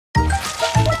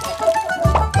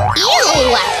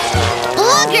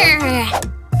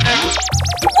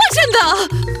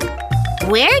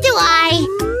Where do I…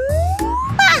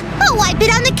 I'll wipe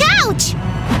it on the couch!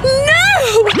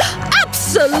 No!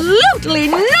 Absolutely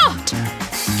not!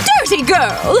 Dirty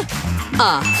girl!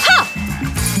 Aha!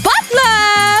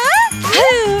 Butler!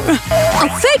 Here! A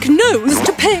fake nose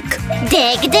to pick!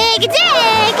 Dig, dig,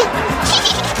 dig!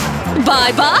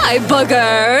 Bye-bye,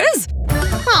 boogers!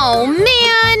 Oh,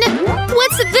 man!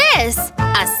 What's this?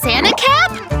 A Santa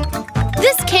cap?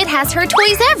 This kid has her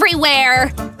toys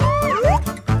everywhere!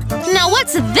 Now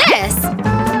what's this?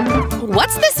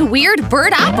 What's this weird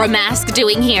bird opera mask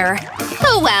doing here?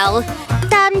 Oh well.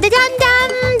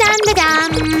 Dum-da-dum-dum,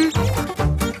 dum-da-dum.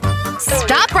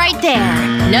 Stop right there.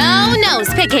 No nose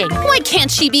picking. Why can't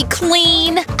she be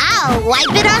clean? I'll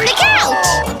wipe it on the couch.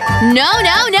 No,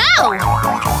 no, no!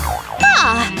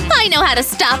 I know how to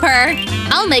stop her.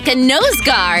 I'll make a nose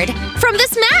guard from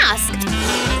this mask.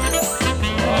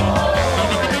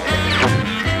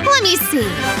 Let me see.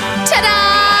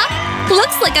 Ta-da!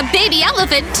 Looks like a baby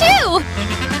elephant, too!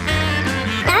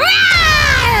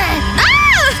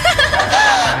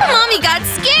 Mommy got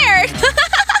scared!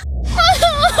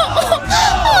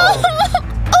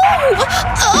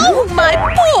 Oh, my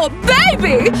poor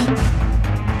baby!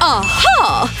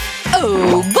 Aha!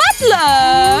 Oh,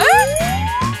 butler!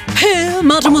 Here,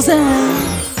 mademoiselle.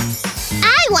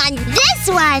 I want this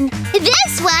one,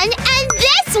 and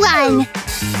this one!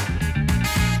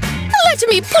 Let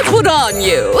me put one on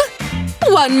you.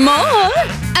 One more.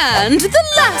 And the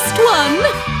last one.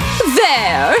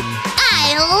 There.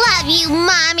 I love you,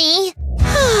 Mommy!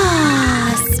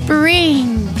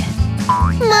 Spring.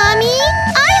 Mommy,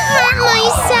 I hurt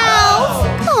myself!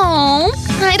 Oh,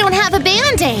 I don't have a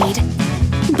Band-Aid.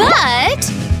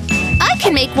 But I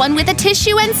can make one with a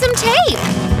tissue and some tape.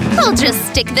 I'll just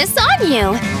stick this on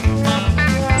you.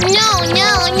 No,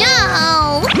 no,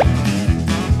 no!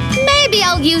 Maybe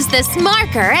I'll use this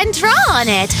marker and draw on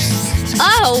it.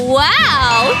 Oh,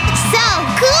 wow! So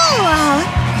cool!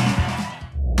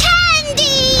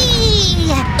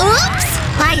 Candy! Oops!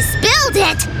 I spilled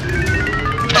it!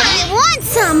 I want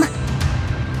some!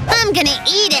 I'm gonna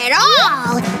eat it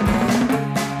all!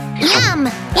 Yum!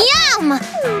 Yum!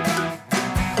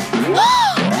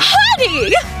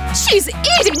 Honey! She's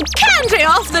eating candy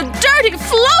off the dirty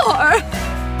floor!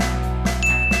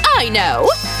 I know!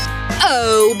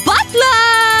 Oh, butler!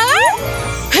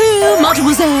 Here,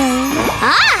 mademoiselle!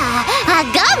 A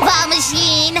gumball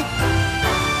machine!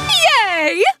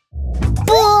 Yay!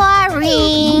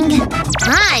 Boring!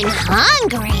 I'm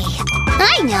hungry!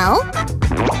 I know!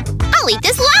 I'll eat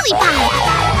this lollipop!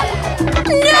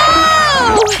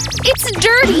 No! It's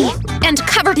dirty and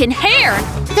covered in hair.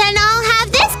 Then I'll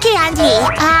have this candy!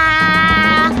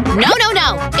 No, no,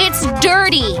 no! It's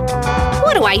dirty!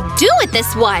 What do I do with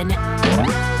this one?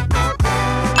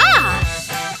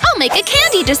 I'll make a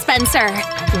candy dispenser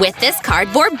with this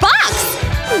cardboard box!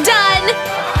 Done!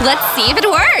 Let's see if it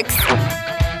works!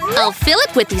 I'll fill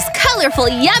it with these colorful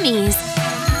yummies!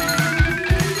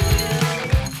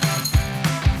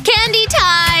 Candy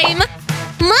time!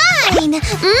 Mine!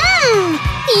 Mmm!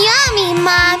 Yummy,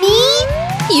 Mommy!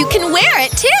 You can wear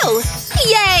it, too!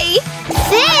 Yay!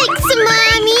 Thanks,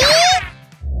 Mommy!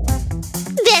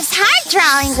 This heart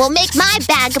drawing will make my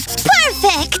bag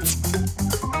perfect!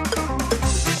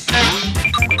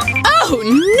 Oh,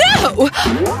 no!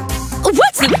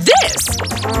 What's this?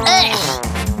 Ugh.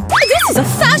 This is a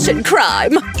fashion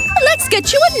crime! Let's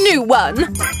get you a new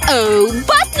one! Oh,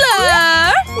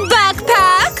 butler!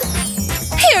 Backpack!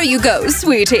 Here you go,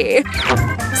 sweetie!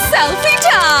 Selfie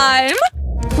time!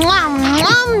 Mwah,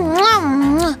 mwah,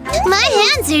 mwah. My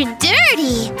hands are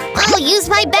dirty! I'll use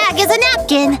my bag as a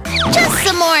napkin! Just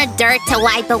some more dirt to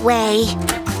wipe away!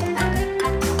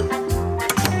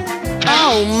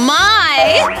 Oh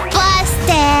my!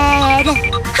 Busted!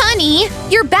 Honey,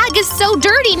 your bag is so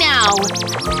dirty now!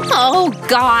 Oh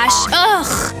gosh,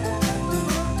 ugh!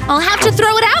 I'll have to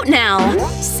throw it out now!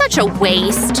 Such a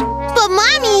waste! But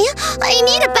Mommy, I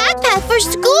need a backpack for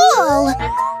school!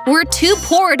 We're too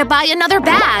poor to buy another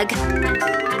bag!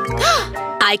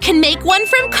 I can make one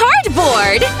from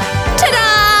cardboard!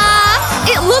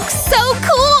 Ta-da! It looks so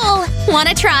cool!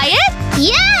 Wanna try it?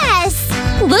 Yes!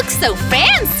 Looks so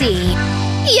fancy!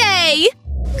 Yay!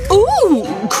 Ooh,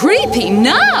 creepy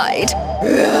night!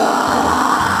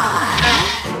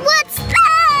 What's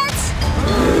that?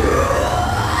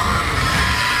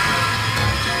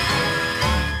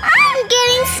 I'm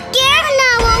getting scared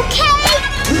now, okay?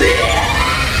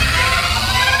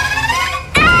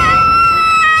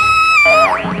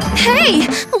 Hey!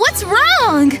 What's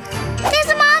wrong? There's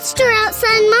a monster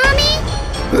outside, Mommy!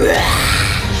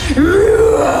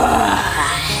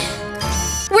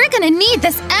 We're gonna need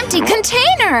this empty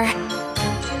container!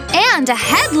 And a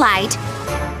headlight.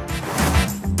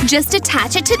 Just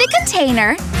attach it to the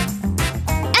container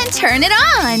and turn it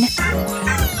on.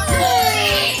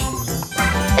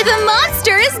 The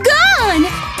monster is gone!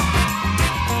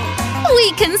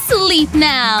 We can sleep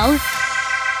now.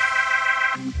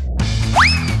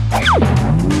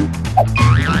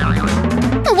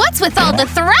 What's with all the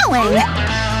throwing?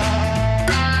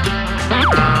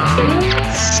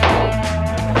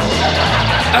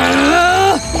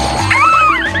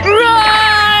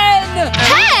 Run!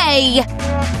 Hey!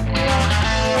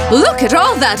 Look at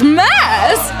all that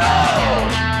mess!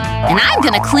 And I'm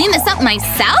gonna clean this up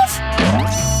myself?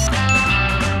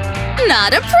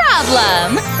 Not a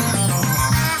problem!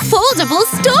 Foldable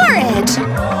storage!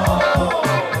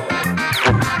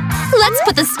 Let's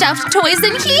put the stuffed toys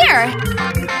in here!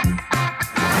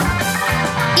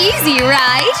 Easy,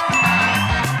 right?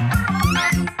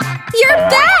 You're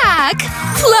back!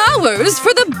 Flowers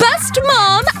for the best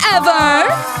mom ever!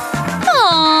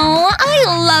 Oh, I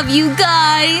love you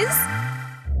guys!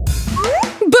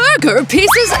 Burger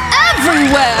pieces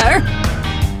everywhere!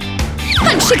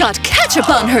 And she got ketchup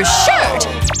on her shirt!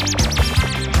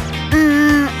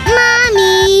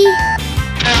 Mommy!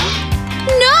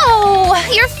 No!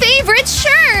 Your favorite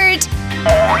shirt!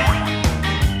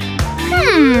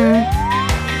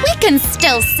 We can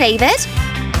still save it.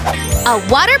 A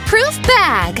waterproof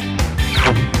bag.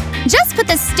 Just put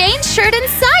the stained shirt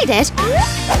inside it.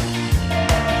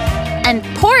 And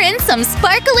pour in some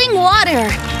sparkling water.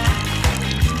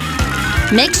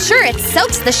 Make sure it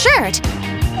soaks the shirt.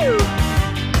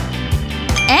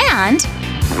 And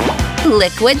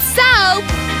liquid soap.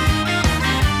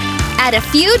 Add a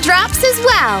few drops as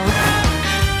well.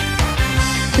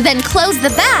 Then close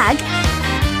the bag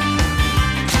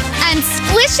and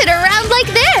squish it around like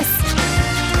this.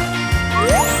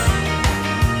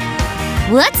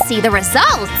 Let's see the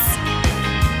results.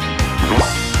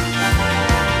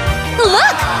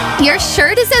 Look! Your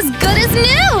shirt is as good as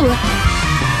new!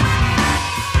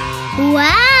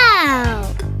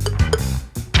 Wow!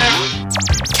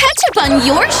 Ketchup on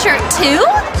your shirt, too?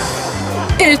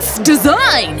 It's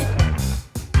design!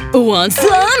 Want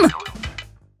some?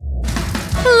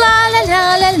 La la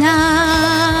la la la.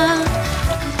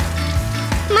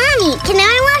 Mommy, can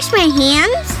I wash my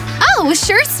hands? Oh,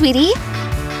 sure, sweetie.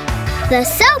 The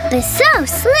soap is so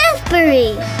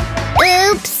slippery.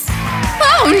 Oops.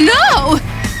 Oh no!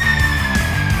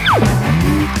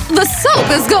 The soap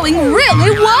is going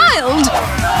really wild!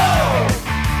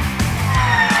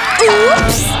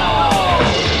 Oops!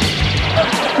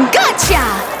 Gotcha!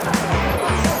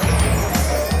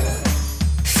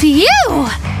 Phew!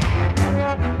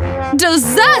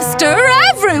 Disaster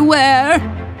everywhere!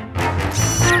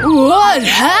 What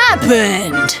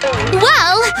happened?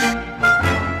 Well,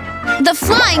 the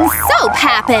flying soap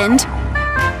happened.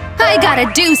 I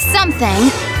gotta do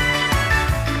something.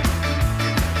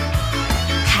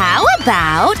 How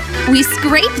about we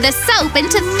scrape the soap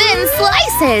into thin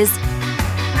slices?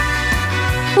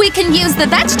 We can use the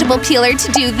vegetable peeler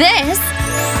to do this.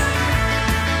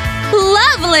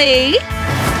 Lovely!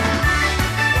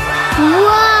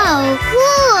 Whoa,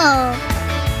 cool.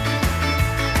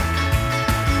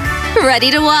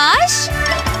 Ready to wash?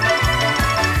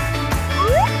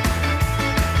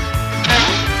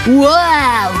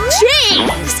 Wow!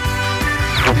 Cheese!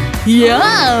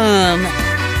 Yum!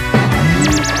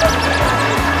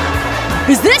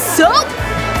 Is this soap?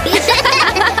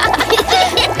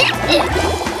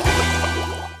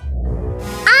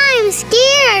 I'm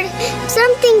scared.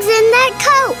 Something's in that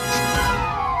coat.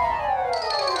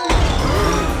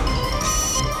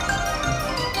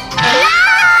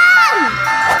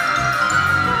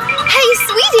 Hey,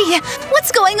 sweetie!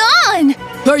 What's going on?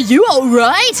 Are you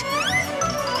alright?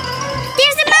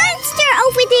 There's a monster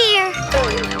over there.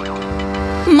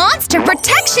 Monster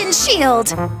protection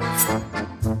shield!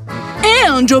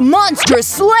 And a monster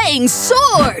slaying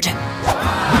sword!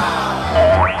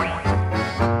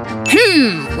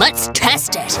 Let's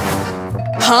test it.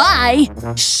 Hi!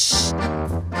 Shh!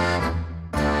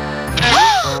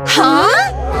 Huh?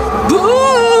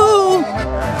 Boo!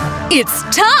 It's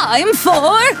time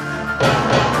for…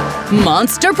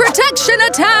 Monster Protection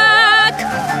Attack!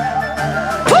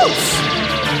 Poof!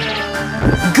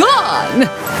 Gone!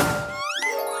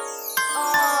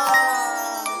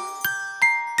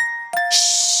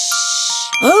 Shh!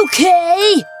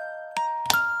 Okay!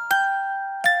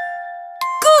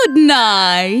 Good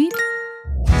night!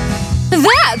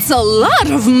 That's a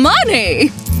lot of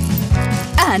money!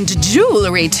 And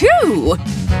jewelry, too!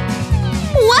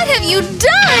 What have you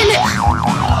done?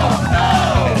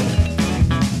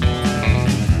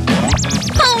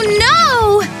 Oh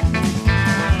no!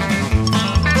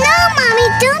 No!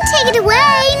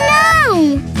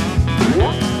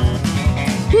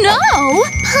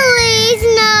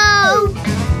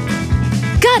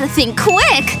 Gotta think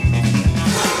quick!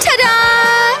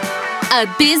 Ta-da! A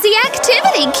busy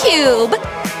activity cube!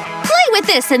 Play with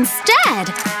this instead!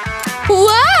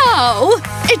 Wow!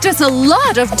 It does a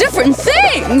lot of different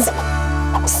things!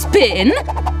 Spin,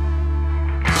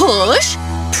 push,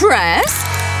 press,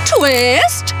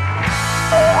 twist…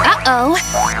 Uh-oh!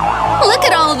 Look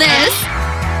at all this!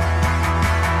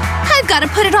 I've gotta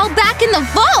put it all back in the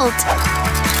vault!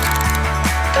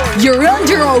 You're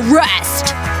under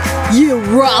arrest! You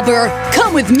robber!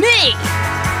 Come with me!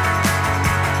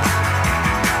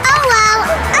 Oh well,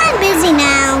 I'm busy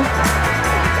now.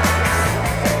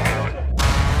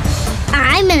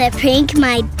 I'm gonna prank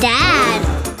my dad.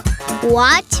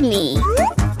 Watch me.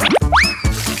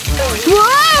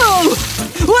 Whoa!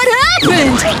 What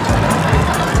happened?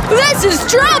 This is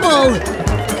trouble!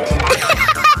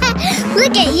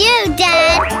 Look at you,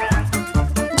 Dad.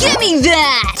 Give me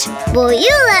that! Will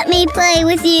you let me play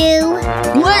with you?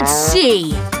 Let's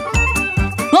see.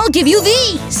 I'll give you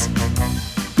these.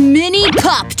 Mini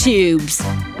pop tubes.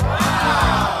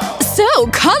 So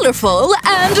colorful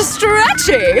and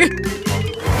stretchy.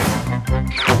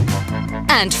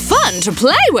 And fun to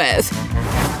play with.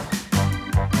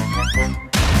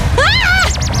 Ah!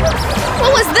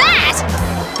 What was that?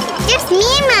 Just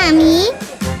me, Mommy.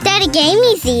 Daddy gave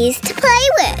me these to play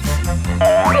with.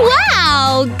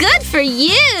 Wow! Good for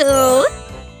you!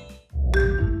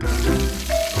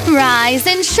 Rise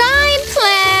and shine,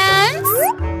 plants!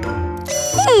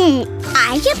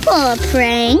 I can pull a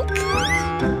prank.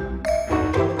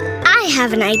 I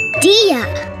have an idea.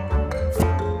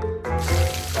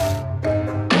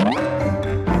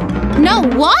 No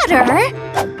water?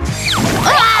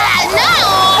 Ah,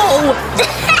 no!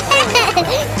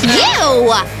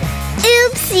 You!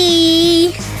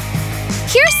 Oopsie!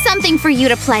 Here's something for you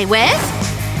to play with.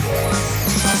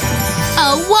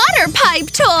 A water pipe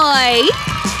toy!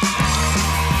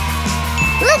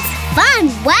 Looks fun,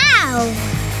 wow!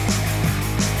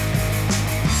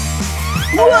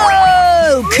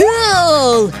 Whoa!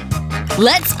 Cool!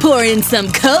 Let's pour in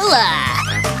some cola!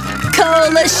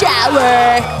 Cola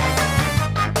shower!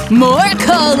 More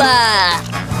cola!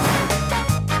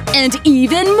 And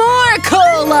even more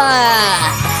cola!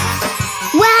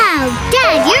 Wow,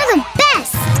 Dad, you're the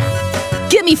best!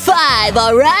 Give me 5,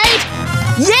 alright?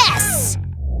 Yes!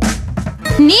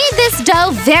 Knead this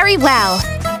dough very well.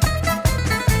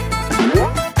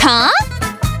 Huh?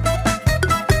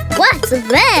 What's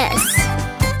this?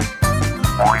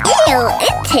 Ew,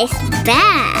 it tastes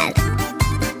bad.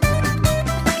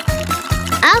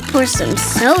 I'll pour some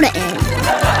soda in.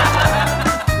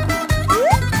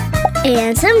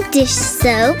 And some dish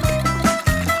soap.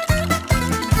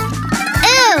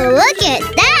 Ew, look at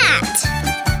that!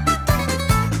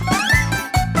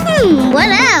 What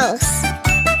else?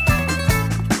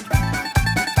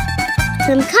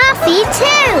 Some coffee,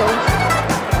 too!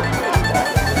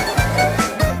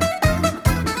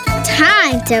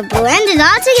 Time to blend it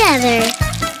all together.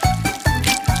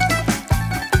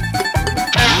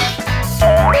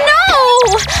 No!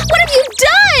 What have you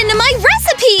done? My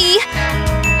recipe!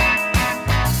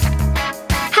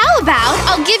 How about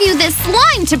I'll give you this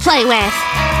slime to play with?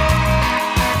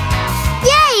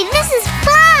 Yay, this is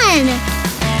fun!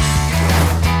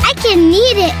 I can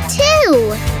knead it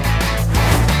too!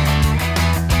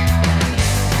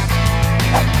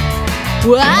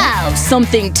 Wow,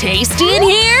 something tasty in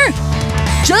here?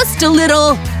 Just a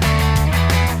little…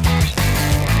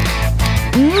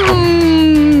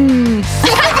 Mmm…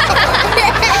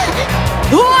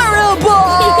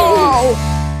 Horrible!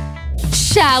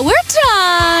 Shower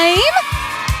time!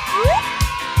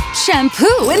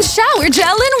 Shampoo and shower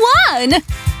gel in one!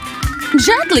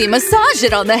 Gently massage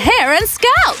it on the hair and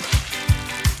scalp.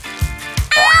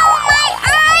 Ow, my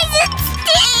eyes! It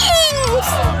stings!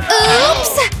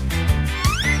 Oops!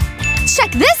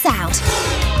 Check this out!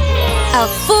 A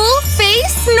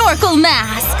full-face snorkel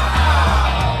mask!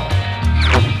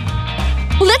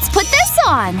 Let's put this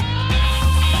on!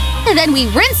 Then we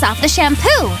rinse off the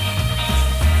shampoo.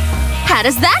 How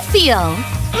does that feel?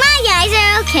 My eyes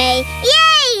are okay.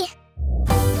 Yay!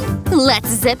 Let's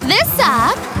zip this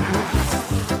up.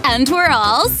 And we're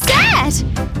all set!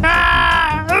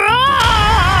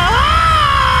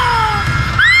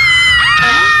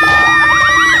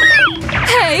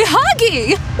 Hey,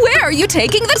 Huggy! Where are you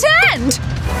taking the tent?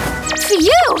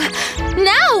 Phew!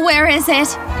 Now where is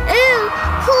it? Ooh,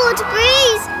 cold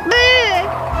breeze!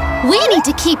 Brr. We need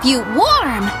to keep you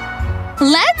warm.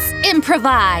 Let's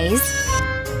improvise.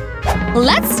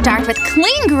 Let's start with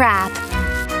cling wrap.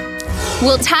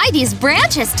 We'll tie these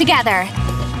branches together.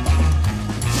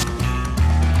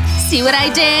 See what I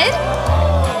did?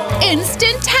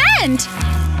 Instant tent!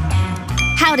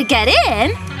 How to get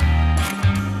in?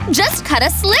 Just cut a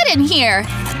slit in here.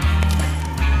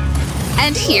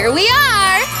 And here we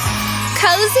are!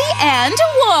 Cozy and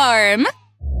warm!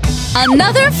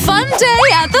 Another fun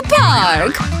day at the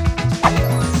park!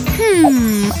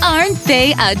 Aren't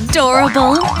they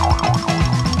adorable?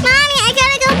 Mommy, I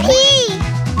gotta go pee!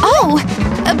 Oh,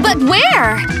 but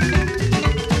where?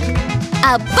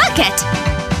 A bucket!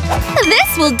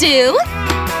 This will do!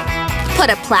 Put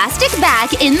a plastic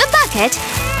bag in the bucket,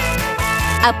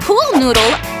 a pool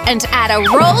noodle, and add a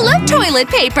roll of toilet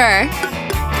paper.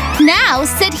 Now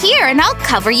sit here and I'll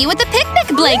cover you with a picnic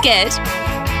blanket.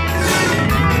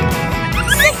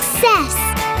 Success!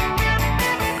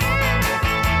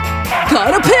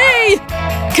 Gotta pee!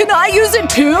 Can I use it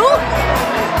too?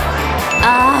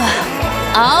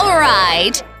 All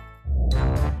right.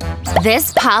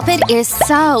 This puppet is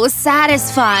so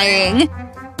satisfying.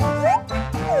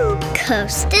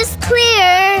 Coast is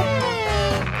clear.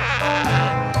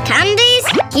 Candies,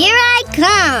 here I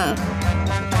come.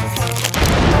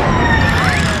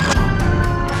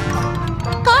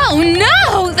 Oh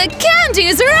no! The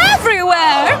candies are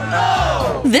everywhere!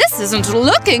 This isn't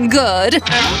looking good.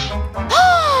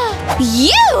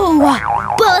 You!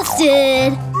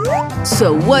 Busted!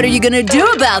 So what are you gonna do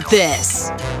about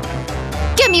this?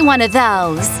 Give me one of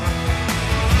those.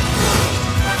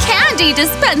 Candy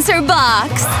dispenser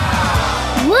box.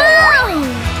 Whoa!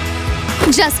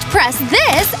 Just press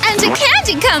this and a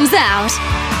candy comes out.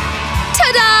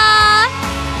 Ta-da!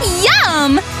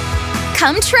 Yum!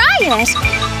 Come try it.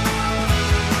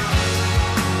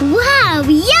 Wow,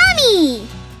 yummy!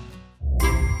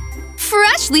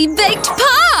 Freshly baked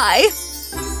pie!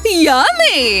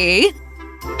 Yummy!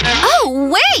 Oh,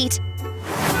 wait!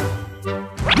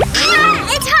 Ah,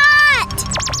 it's hot!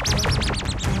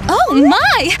 Oh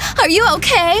my! Are you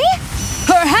okay?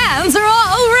 Her hands are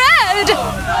all red!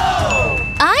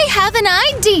 I have an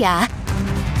idea!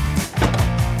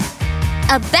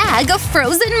 A bag of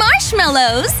frozen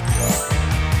marshmallows!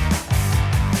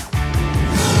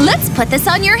 Let's put this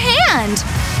on your hand!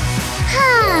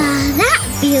 Ah, that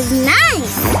feels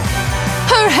nice!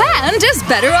 Her hand is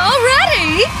better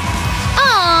already!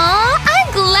 Aw,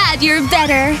 I'm glad you're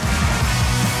better!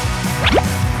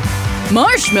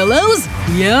 Marshmallows?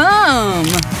 Yum!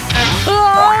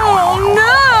 Oh no!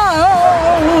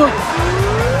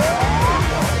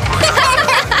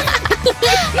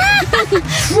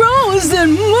 Frozen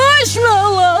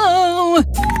marshmallow!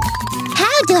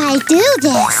 How do I do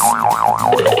this?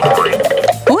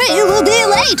 We will be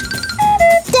late!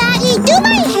 Daddy, do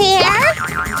my hair!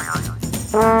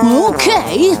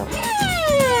 Okay.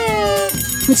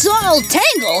 It's all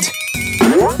tangled.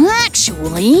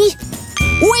 Actually…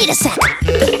 Wait a sec!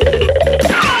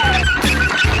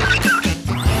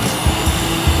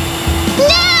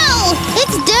 No!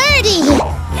 It's dirty!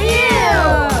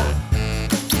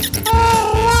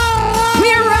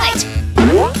 You're right!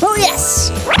 Oh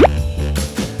yes!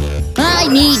 I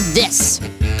need this.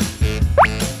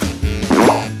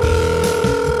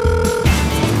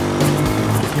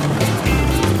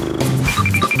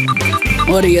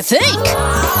 What do you think?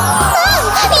 Oh,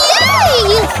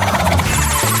 yay!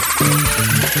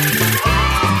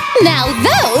 Now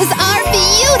those are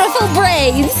beautiful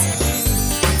braids!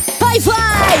 High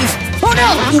five! Oh no!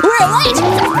 We're late!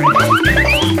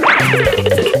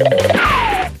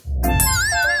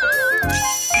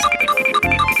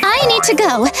 I need to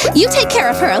go. You take care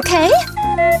of her, okay?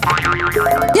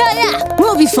 Yeah,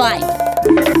 we'll be fine.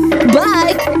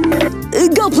 Bye!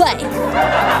 Go play!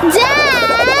 Dad!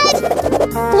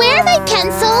 Where are my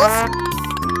pencils?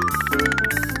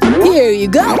 Here you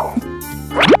go!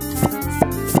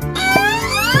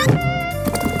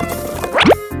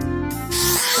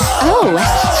 Oh,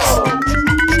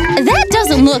 that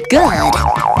doesn't look good. 1,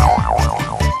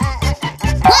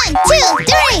 2,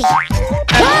 3!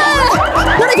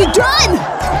 Ah! What have you done?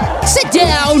 Sit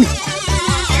down!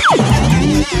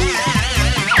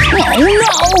 Oh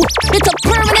no! It's a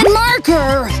permanent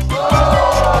marker!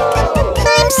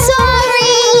 I'm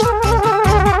sorry!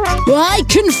 I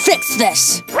can fix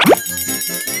this!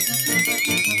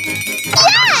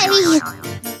 Yay!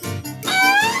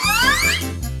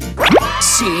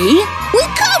 See? We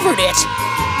covered it!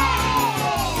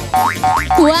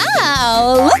 Wow,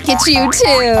 look at you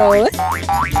two!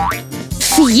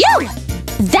 Phew!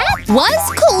 That was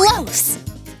close!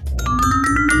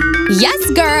 Yes,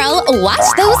 girl,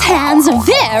 wash those hands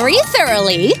very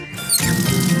thoroughly.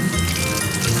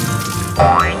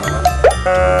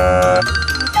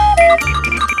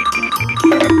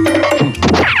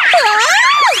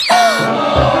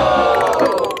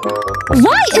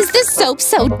 Why is this soap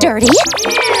so dirty?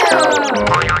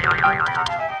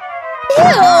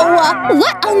 Ew!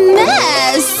 What a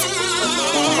mess!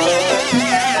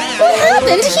 What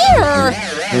happened here?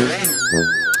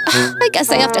 I guess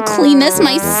I have to clean this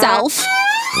myself.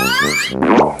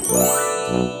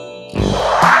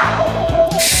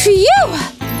 Phew!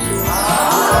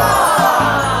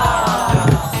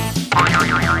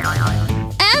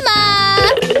 Emma!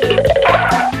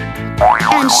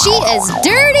 And she is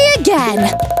dirty again.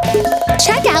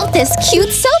 Check out this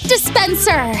cute soap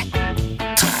dispenser.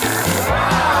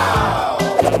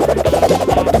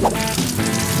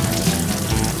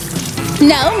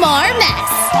 No more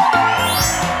mess.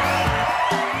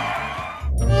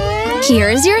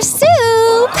 Here's your soup.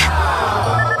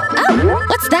 Oh,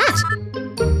 what's that?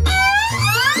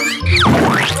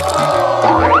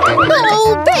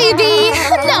 Oh, baby,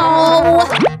 no.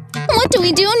 What do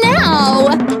we do now?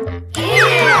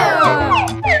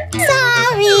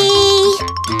 Sorry.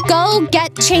 Go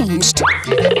get changed.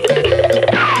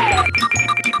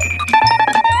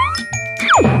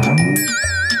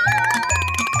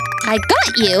 I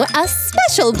got you a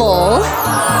special bowl.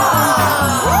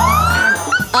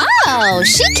 Oh,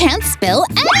 she can't spill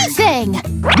anything.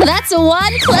 That's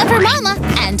one clever mama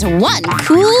and one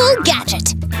cool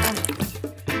gadget.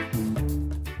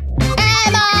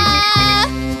 Emma!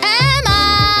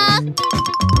 Emma!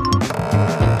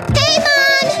 Hey,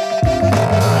 Mom!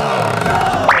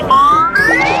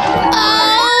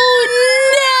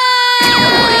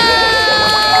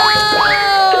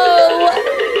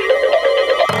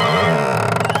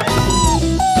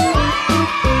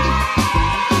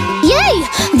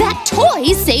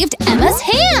 Saved Emma's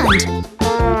hand!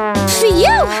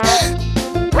 Phew!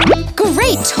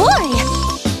 Great toy!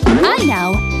 I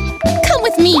know. Come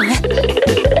with me.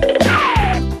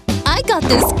 I got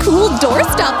this cool door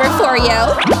stopper for you.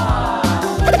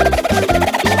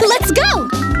 Let's go!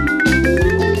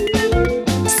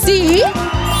 See?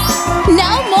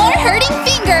 No more hurting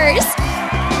fingers!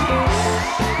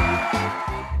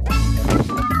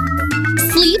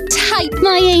 Sleep tight,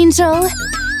 my angel.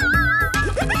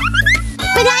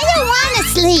 But I don't want to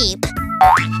sleep.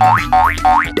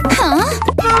 Huh?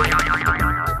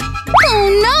 Oh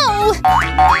no!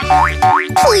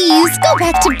 Please, go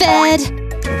back to bed.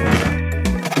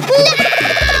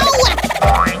 No!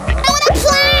 I want to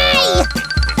play!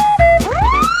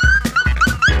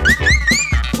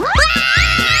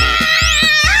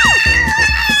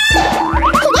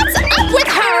 What's up with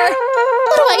her?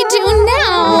 What do I do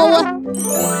now?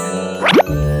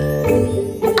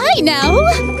 I know!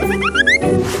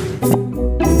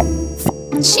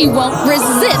 She won't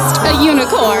resist a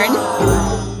unicorn!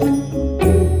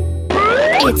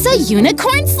 It's a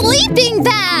unicorn sleeping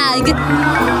bag!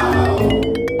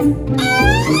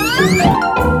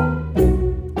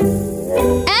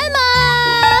 Emma!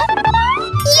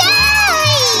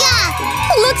 Yay!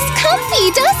 Looks comfy,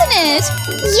 doesn't it?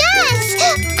 Yes!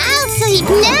 I'll sleep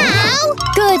now!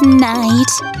 Good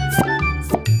night.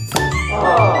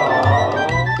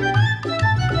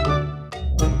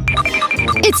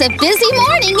 It's a busy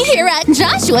morning here at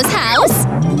Joshua's house.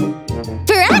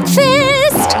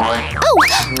 Breakfast! Oh,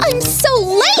 I'm so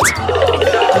late!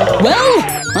 Well,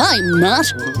 I'm not.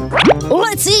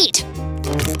 Let's eat.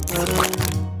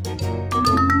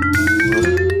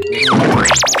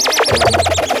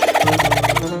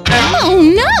 Oh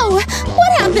no!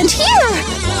 What happened here?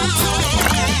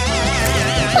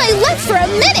 I left for a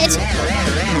minute.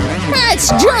 That's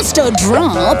just a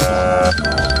drop.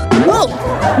 Whoa!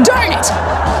 Darn it!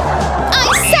 I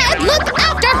said look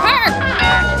after her!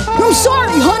 I'm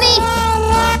sorry, honey!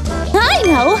 I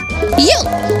know! You!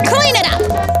 Clean it up!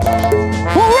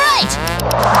 All right!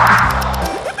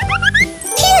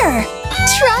 Here!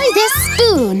 Try this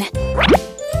spoon!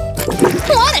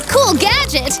 What a cool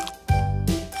gadget!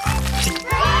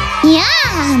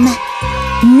 Yum!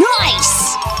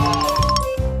 Nice!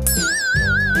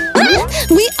 Ah,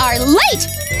 we are late!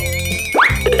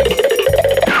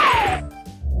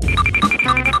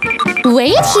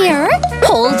 Wait here.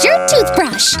 Hold your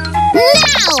toothbrush.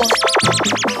 Now!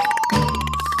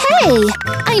 Hey,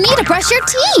 I need to brush your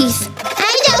teeth.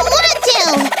 I don't want to!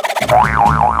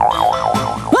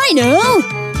 I know!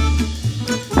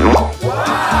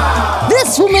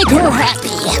 This will make her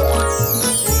happy.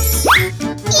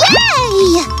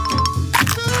 Yay!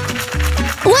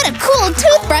 What a cool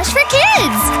toothbrush for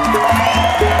kids!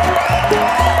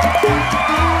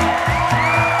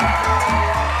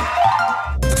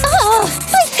 Oh,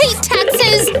 I hate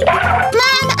taxes!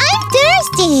 Mom, I'm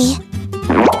thirsty!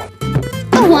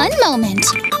 One moment.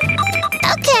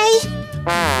 Okay.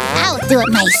 I'll do it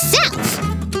myself.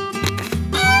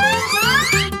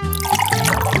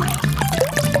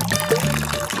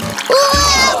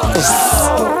 Whoops!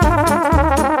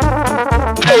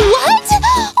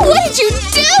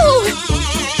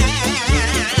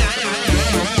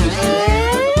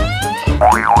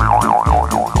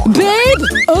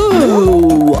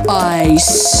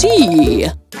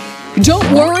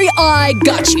 Don't worry, I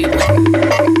got you.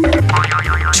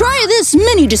 Try this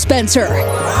mini dispenser.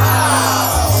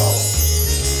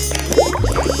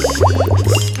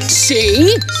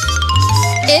 See?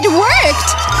 It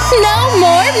worked! No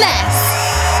more mess!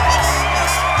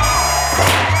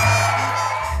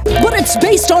 But it's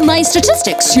based on my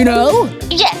statistics, you know?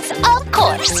 Yes, of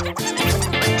course.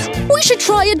 We should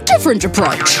try a different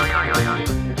approach.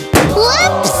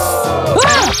 Whoops!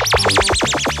 Ah!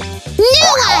 New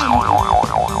one!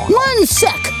 1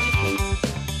 sec.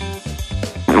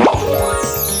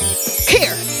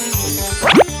 Here.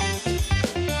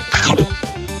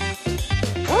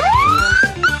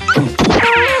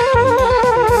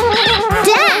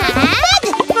 Dad?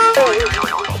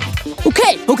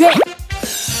 Okay.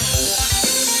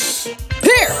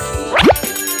 Here.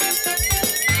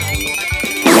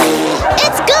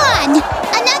 It's gone!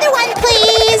 Another one,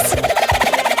 please!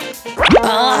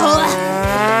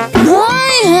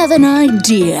 I have an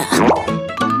idea.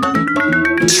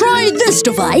 Try this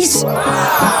device.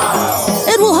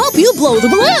 It will help you blow the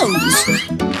balloons.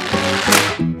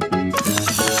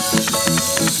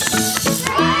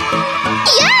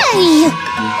 Yay!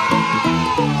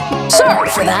 Sorry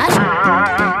for that.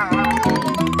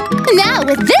 Now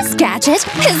with this gadget,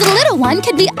 his little one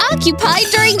could be occupied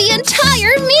during the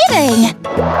entire meeting!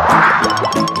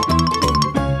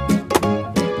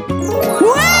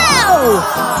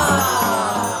 Wow!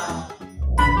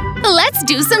 Let's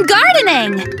do some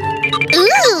gardening!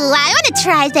 Ooh, I want to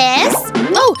try this.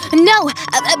 Oh, no!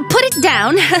 Put it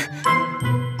down!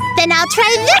 Then I'll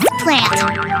try this plant.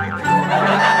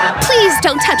 Please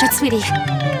don't touch it, sweetie.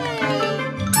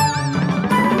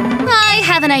 I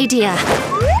have an idea.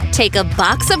 Take a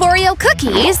box of Oreo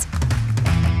cookies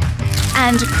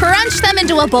and crunch them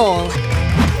into a bowl.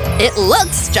 It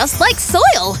looks just like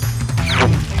soil.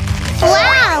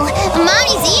 Wow,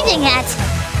 Mommy's eating it.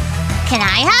 Can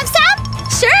I have some?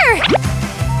 Sure.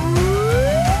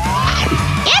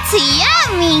 It's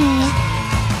yummy.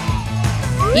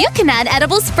 You can add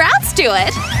edible sprouts to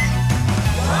it.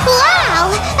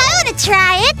 Wow, I want to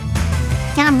try it.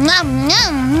 Yum, yum,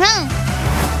 yum, yum.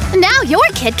 Now your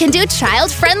kid can do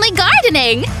child-friendly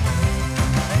gardening.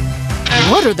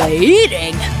 What are they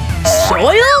eating?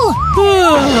 Soil?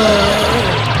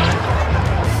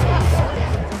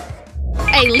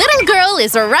 A little girl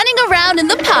is running around in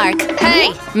the park.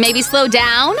 Hey, maybe slow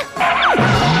down?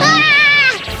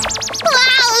 Ah!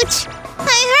 Ouch!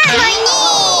 I hurt my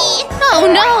knee. Oh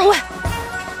no!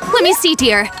 Let me see,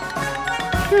 dear.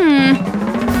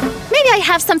 Maybe I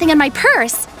have something in my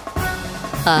purse.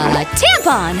 A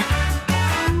tampon!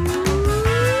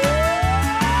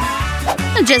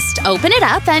 Just open it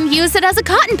up and use it as a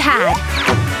cotton pad.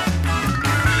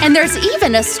 And there's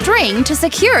even a string to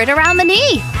secure it around the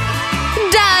knee.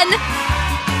 Done!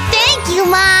 Thank you,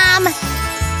 Mom.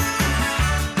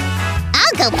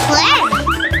 I'll go play.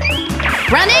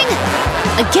 Running?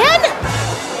 Again?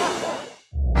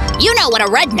 You know what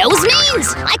a red nose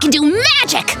means? I can do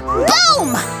magic!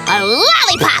 Boom! A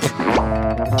lollipop!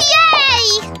 Yay!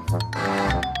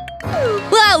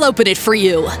 I'll open it for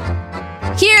you.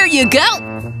 Here you go.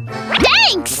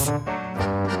 Thanks!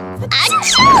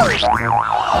 Achoo!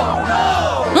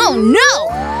 Oh no!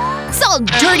 It's all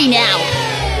dirty now.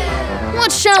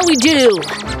 What shall we do?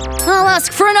 I'll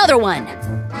ask for another one.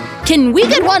 Can we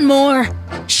get one more?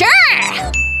 Sure!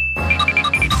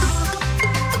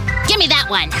 Give me that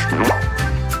one.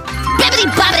 Bibbidi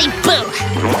bobbidi boo!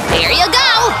 Here you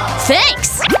go!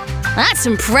 Thanks! That's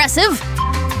impressive.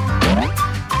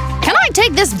 Can I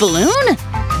take this balloon?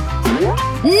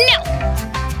 No!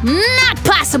 Not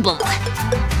possible!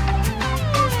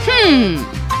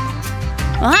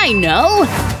 I know.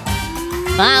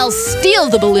 I'll steal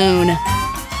the balloon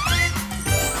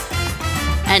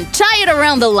and tie it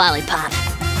around the lollipop.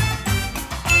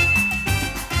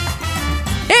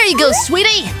 There you go,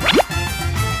 sweetie.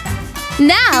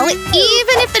 Now,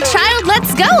 even if the child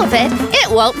lets go of it, it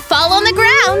won't fall on the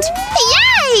ground.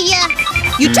 Yay!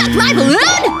 You took my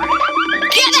balloon?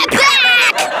 Give it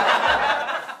back!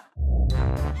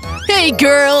 Hey,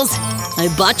 girls. I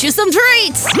bought you some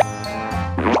treats.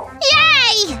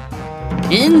 Yay!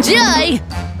 Enjoy.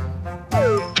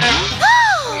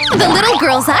 The little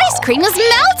girl's ice cream is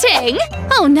melting!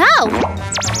 Oh no!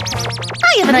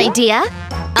 I have an idea.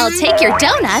 I'll take your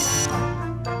donut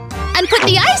and put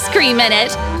the ice cream in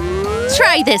it.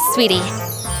 Try this, sweetie.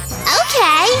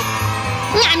 Okay.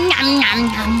 Nom, nom, nom,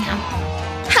 nom, nom.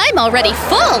 I'm already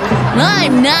full.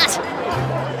 I'm not.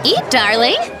 Eat,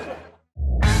 darling.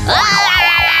 Ah!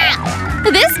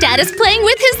 This dad is playing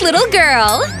with his little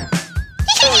girl.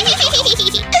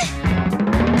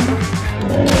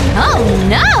 Oh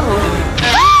no!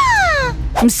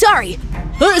 I'm sorry.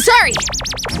 Sorry.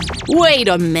 Wait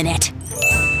a minute.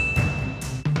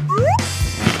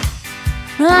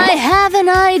 I have an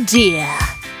idea.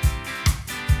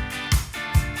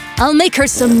 I'll make her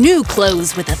some new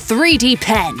clothes with a 3D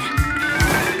pen.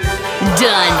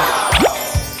 Done.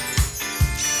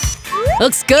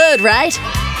 Looks good, right?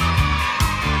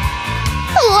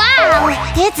 Wow!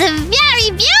 It's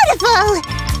very beautiful!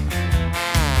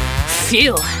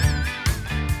 Phew.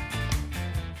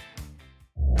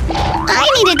 I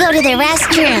need to go to the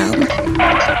restroom.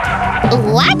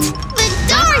 What? The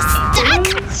door's stuck?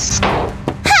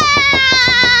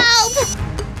 Help!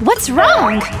 What's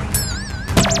wrong?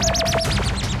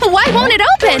 Why won't it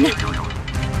open?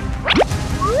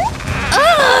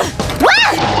 Ugh!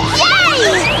 Wow!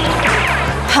 Yay!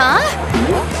 Huh?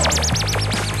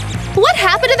 What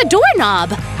happened to the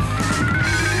doorknob?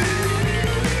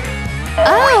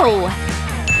 Oh!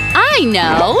 I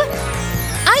know!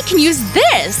 I can use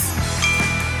this!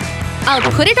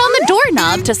 I'll put it on the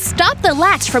doorknob to stop the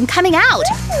latch from coming out.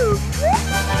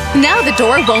 Now the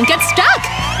door won't get stuck!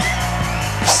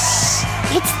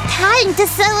 It's time to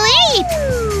sleep!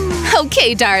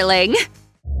 Okay, darling.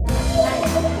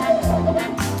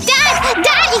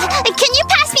 Daddy! Can you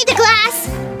pass me the glass?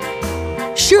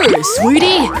 Sure,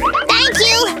 sweetie. Thank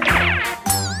you!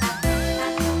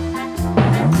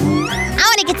 I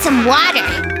want to get some water.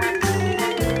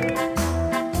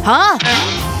 Huh?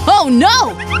 Oh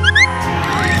no!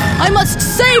 I must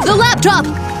save the laptop!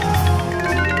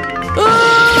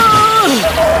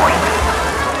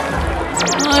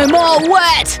 I'm all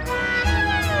wet!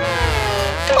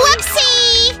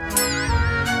 Whoopsie!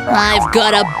 I've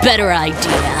got a better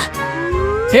idea.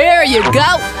 Here you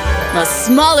go! A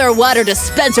smaller water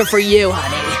dispenser for you,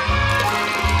 honey.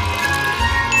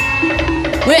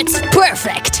 It's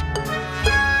perfect!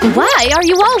 Why are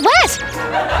you all wet?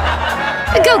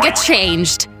 Go get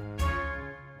changed.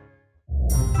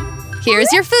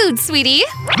 Here's your food, sweetie.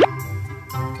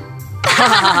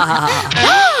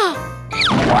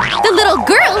 The little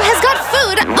girl has got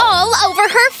food all over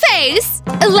her face.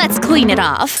 Let's clean it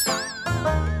off.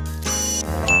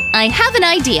 I have an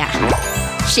idea.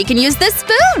 She can use this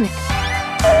spoon.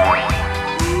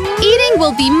 Eating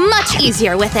will be much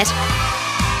easier with it.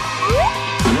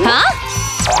 Huh?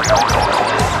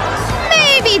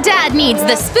 Maybe Dad needs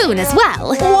the spoon as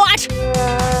well. What?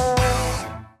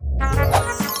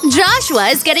 Joshua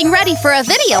is getting ready for a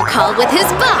video call with his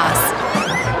boss.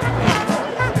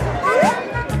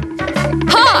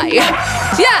 Hi!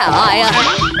 Yeah,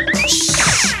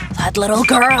 Shh! That little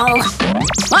girl.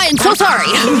 I am so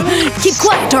sorry. Keep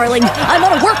quiet, darling. I'm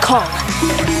on a work call.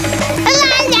 La la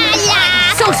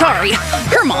la! So sorry.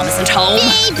 Her mom isn't home.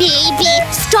 Baby!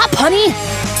 Stop, honey.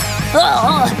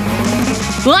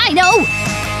 I know.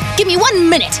 Give me 1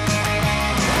 minute.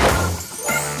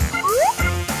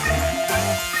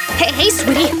 Hey,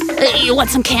 sweetie. You want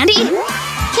some candy?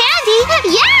 Candy?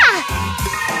 Yeah!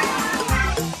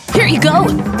 Here you go.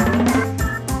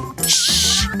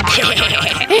 Shh.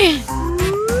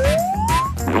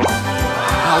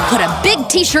 I'll put a big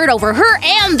t-shirt over her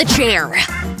and the chair.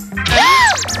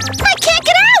 I can't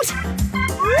get out!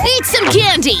 Eat some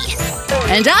candy.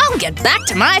 And I'll get back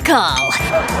to my call.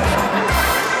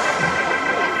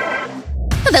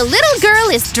 The little girl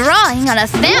is drawing on a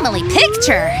family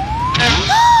picture.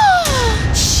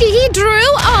 She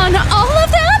drew on all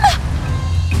of them?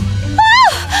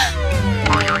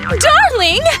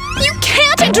 Darling, you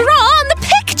can't draw on the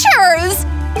pictures!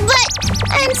 But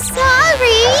I'm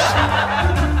sorry.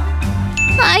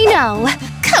 I know.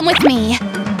 Come with me.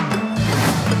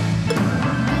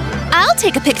 I'll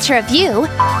take a picture of you.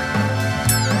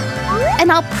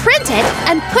 And I'll print it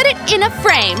and put it in a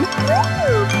frame.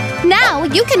 Now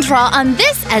you can draw on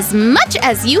this as much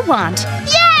as you want.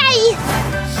 Yay!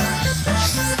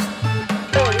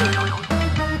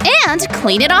 And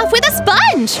clean it off with a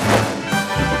sponge.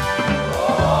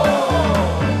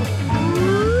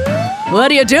 What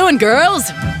are you doing,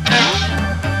 girls?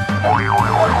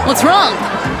 What's wrong?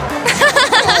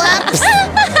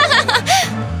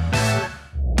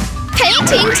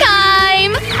 Painting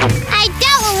time! I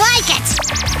don't like it!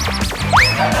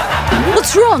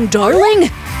 What's wrong, darling?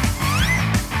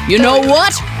 You know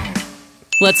what?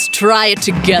 Let's try it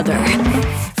together.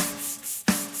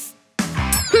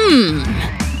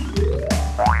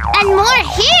 And more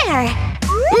here!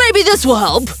 Maybe this will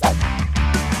help.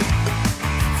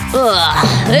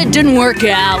 Ugh, it didn't work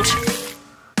out.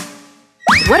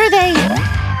 What are they?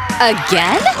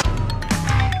 Again?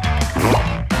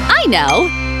 I know.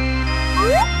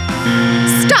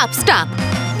 Stop.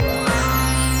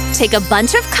 Take a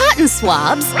bunch of cotton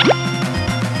swabs.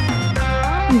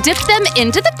 Dip them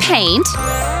into the paint.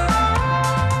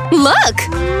 Look!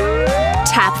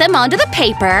 Tap them onto the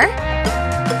paper.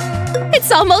 It's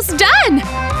almost done!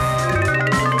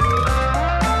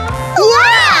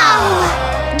 Wow!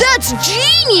 That's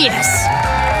genius!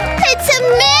 It's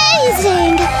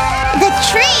amazing! The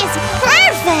tree is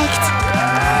perfect!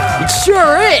 It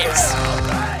sure is!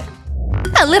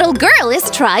 A little girl is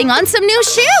trying on some new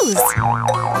shoes.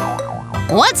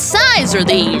 What size are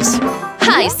these?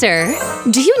 Hi, sir.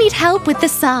 Do you need help with the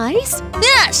size?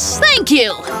 Yes, thank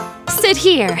you! Sit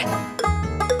here.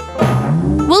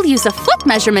 We'll use a foot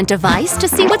measurement device to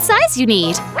see what size you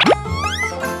need.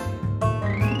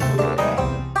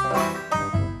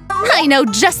 I know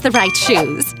just the right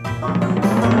shoes.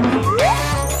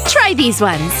 Try these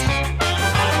ones.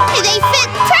 They fit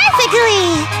perfectly!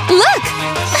 Look!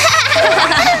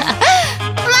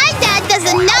 My dad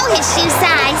doesn't know his shoe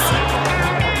size.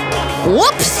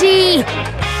 Whoopsie!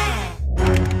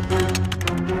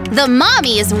 The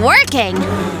mommy is working.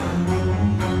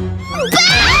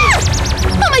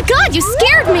 Oh my god, you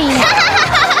scared me!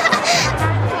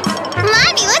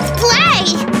 Mommy, let's play!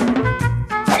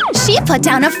 She put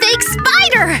down a fake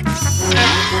spider!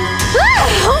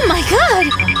 Oh my god!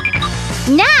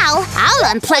 Now, I'll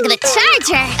unplug the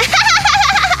charger.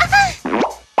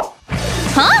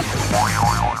 Huh?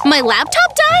 My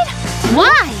laptop died?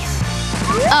 Why?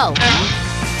 Oh.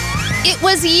 It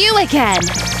was you again.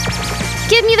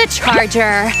 Give me the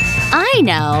charger. I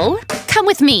know. Come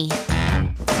with me.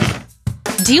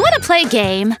 Do you want to play a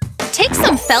game? Take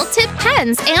some felt-tip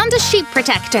pens and a sheet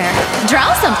protector.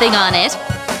 Draw something on it.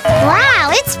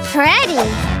 Wow, it's pretty.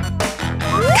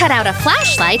 Cut out a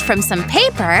flashlight from some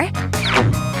paper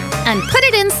and put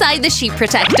it inside the sheet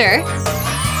protector.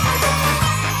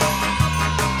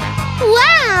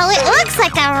 Wow, it looks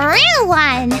like a real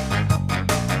one.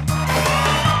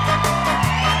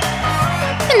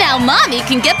 Now Mommy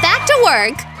can get back to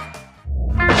work.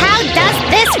 How does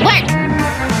this work?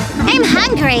 I'm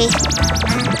hungry.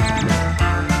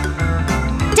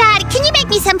 Dad, can you make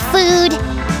me some food?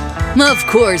 Of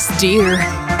course, dear.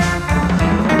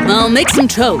 I'll make some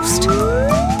toast.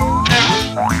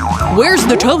 Where's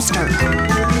the toaster?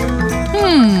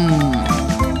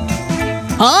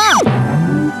 Huh?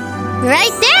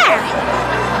 Right there.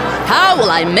 How will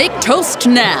I make toast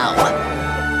now?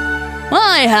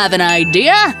 I have an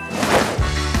idea.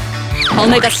 I'll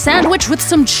make a sandwich with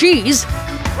some cheese.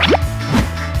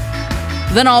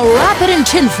 Then I'll wrap it in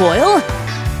tinfoil.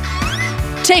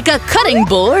 Take a cutting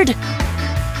board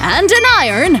and an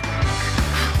iron.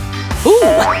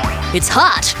 Ooh, it's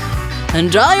hot.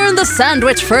 And iron the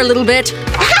sandwich for a little bit.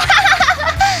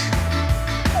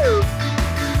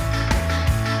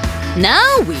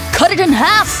 Now we cut it in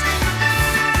half.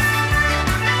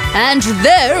 And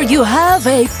there you have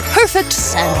a perfect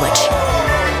sandwich.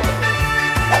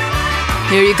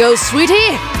 Here you go,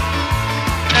 sweetie.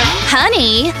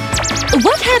 Honey,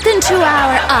 what happened to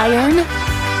our iron?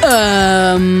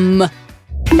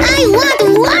 I want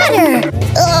water.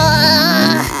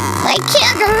 I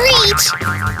can't reach.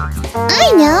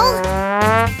 I know.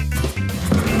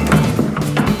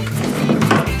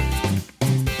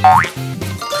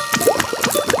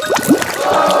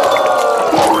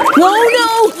 Oh no!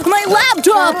 My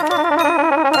laptop!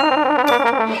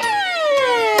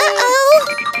 Uh-oh.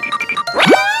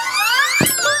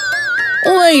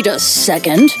 Wait a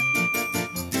second.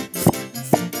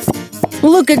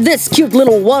 Look at this cute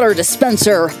little water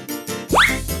dispenser.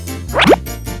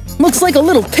 Looks like a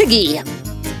little piggy.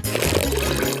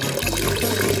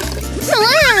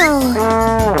 Wow.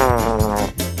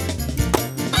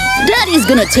 Daddy's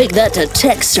gonna take that to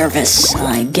tech service,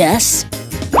 I guess.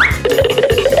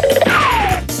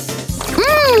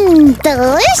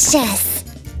 Delicious.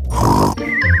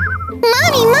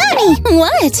 Mommy!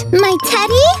 What? My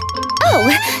teddy? Oh,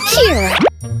 here.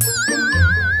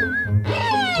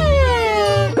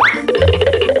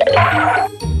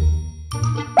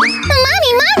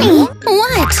 Mommy!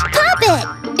 What? Pop it!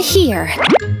 Here.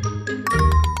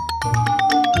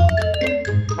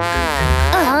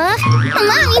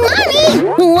 Mommy!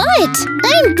 What?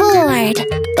 I'm bored.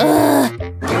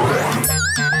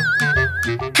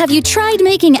 Have you tried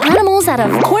making animals out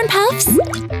of corn puffs?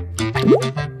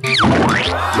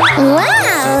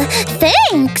 Wow!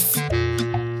 Thanks!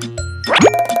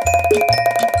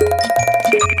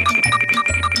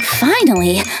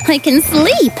 Finally, I can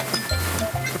sleep.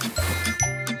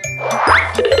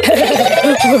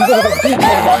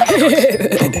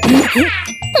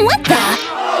 What the?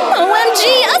 OMG,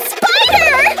 a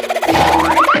spider!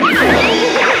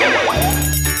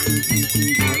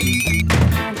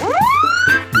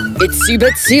 Itsy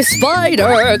bitsy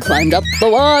spider climbed up the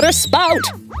water spout.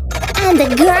 and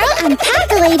the girl and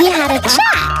pack lady had a chat.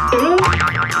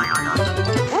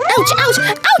 Ouch, ouch,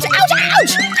 ouch, ouch,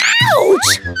 ouch! Ouch!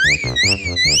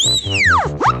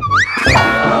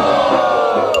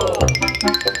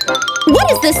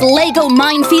 What is this Lego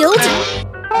minefield?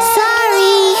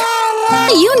 Sorry.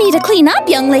 You need to clean up,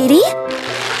 young lady.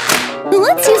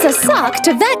 Let's use a sock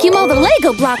to vacuum all the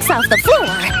Lego blocks off the floor.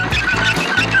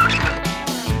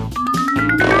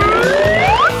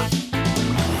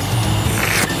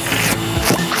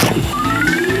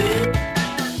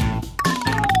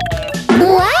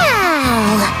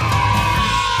 Wow!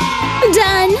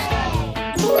 Done!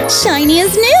 Shiny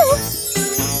as new!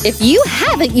 If you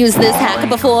haven't used this hack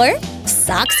before,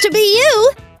 socks to be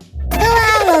you!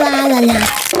 La la la la la.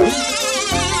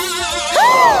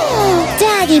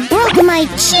 Daddy broke my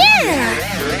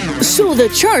chair! So the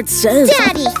chart says…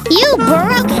 Daddy, you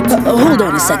broke it! hold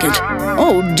on a second.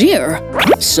 Oh dear.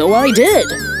 So I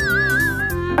did.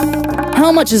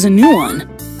 How much is a new one?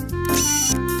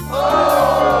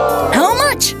 How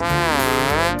much?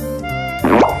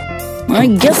 I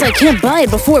guess I can't buy it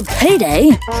before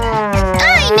payday.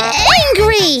 I'm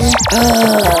angry!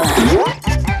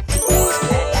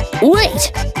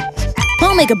 Wait!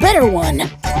 I'll make a better one.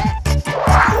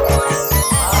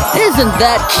 Isn't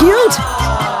that cute?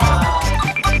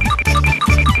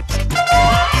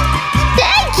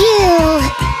 Thank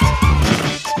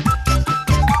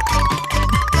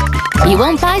you! You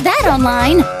won't buy that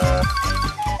online.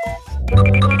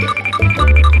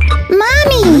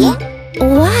 Mommy!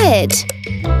 What?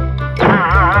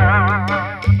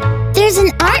 There's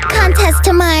an art contest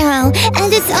tomorrow,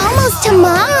 and it's almost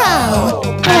tomorrow!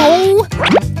 Oh!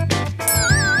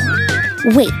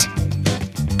 Wait.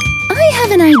 I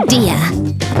have an idea.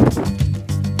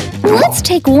 Let's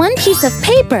take one piece of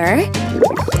paper,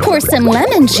 pour some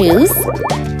lemon juice,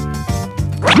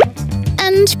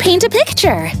 and paint a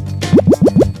picture.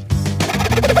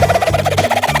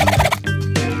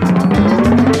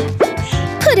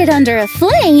 Put it under a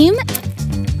flame,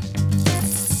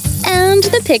 and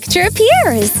the picture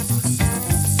appears.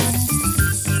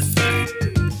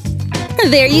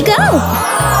 There you go!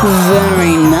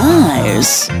 Very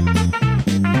nice.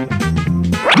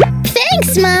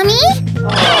 Thanks, Mommy!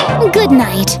 Good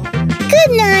night.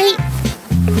 Good night!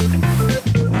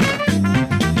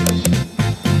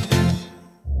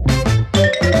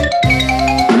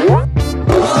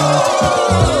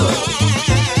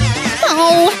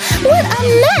 Oh, what a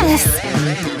mess!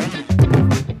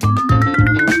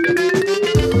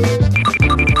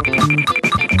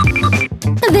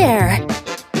 There.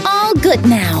 All good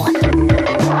now.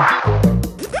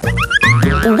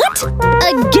 What?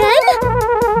 Again?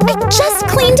 I just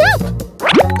cleaned up!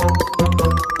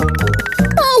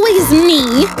 Always me!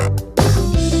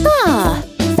 Ah,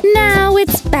 now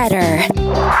it's better.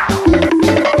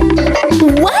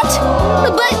 What?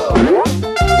 But…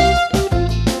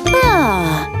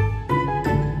 Ah.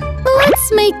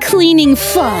 Let's make cleaning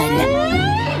fun.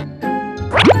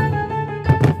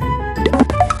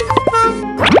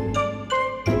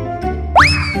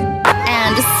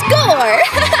 And score!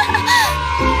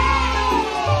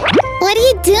 What are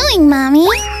you doing, Mommy?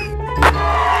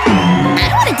 I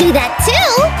want to do that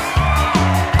too!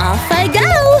 Off I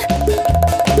go!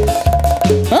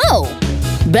 Oh!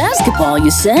 Basketball,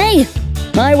 you say?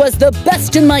 I was the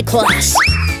best in my class.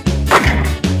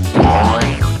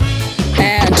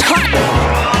 And hop!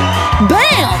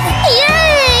 Bam!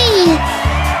 Yay!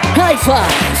 High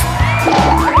five!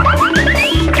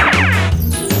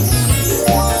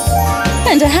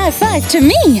 And a high five to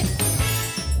me!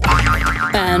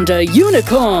 And a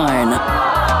unicorn!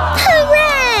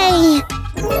 Hooray!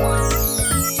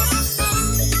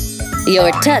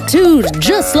 You're tattooed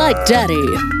just like Daddy.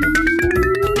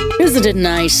 Isn't it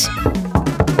nice?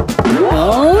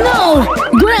 Oh no!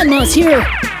 Grandma's here!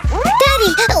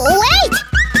 Daddy, wait!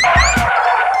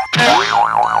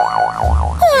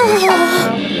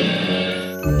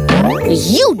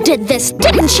 You did this,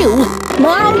 didn't you?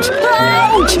 Ouch!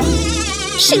 Ouch!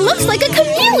 She looks like a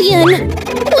chameleon!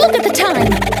 Look at the time!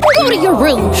 Go to your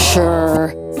room!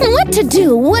 Sure. What to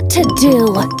do? What to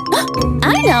do?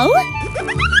 I know!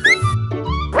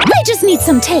 I just need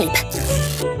some tape.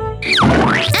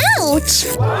 Ouch!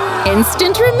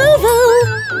 Instant removal!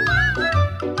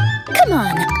 Come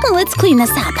on, let's clean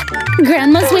this up.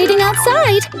 Grandma's waiting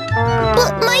outside.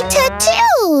 But my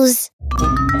tattoos!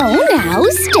 Oh, now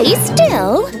stay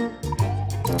still.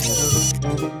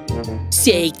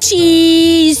 Say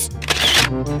cheese!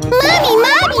 Mommy,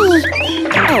 Mommy!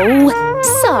 Oh,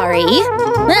 sorry.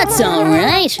 That's all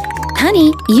right.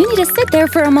 Honey, you need to sit there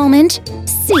for a moment.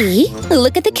 See?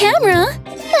 Look at the camera.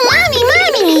 Mommy,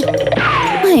 Mommy!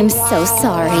 I'm so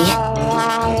sorry.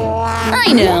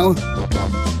 I know.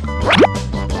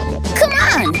 Come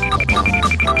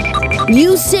on!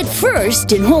 You sit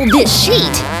first and hold this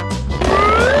sheet.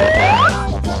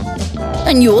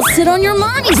 And you'll sit on your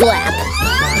mommy's lap.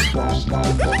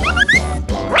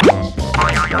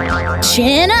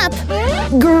 Chin up.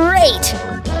 Great!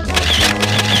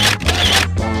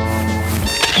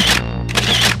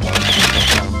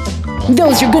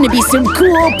 Those are gonna be some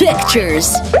cool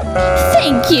pictures.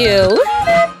 Thank you.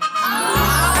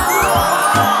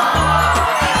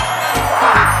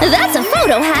 That's a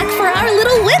photo hack for our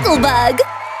little wiggle bug.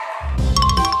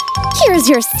 Here's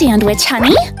your sandwich,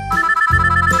 honey.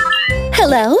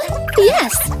 Hello?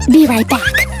 Yes, be right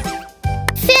back.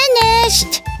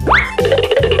 Finished!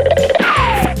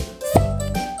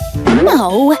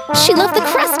 Oh, she left the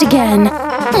crust again.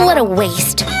 What a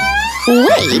waste.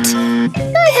 Wait,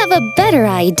 I have a better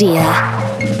idea.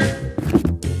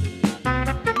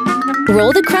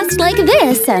 Roll the crust like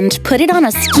this and put it on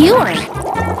a skewer.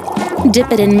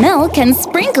 Dip it in milk and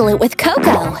sprinkle it with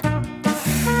cocoa.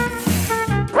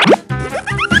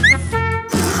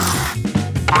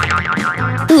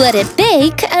 Let it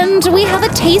bake and we have a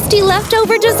tasty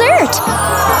leftover dessert.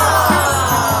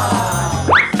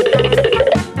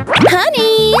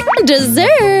 Honey,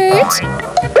 dessert!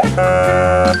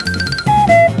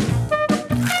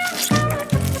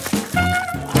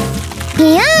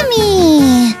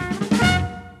 Yummy!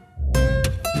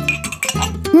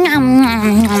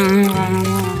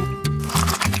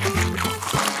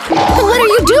 What are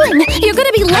you doing? You're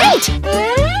gonna be late!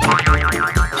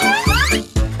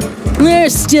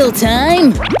 There's still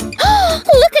time.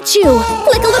 Look at you!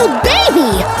 Like a little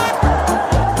baby!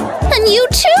 And you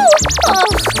too! Oh.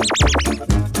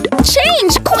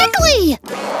 Change quickly!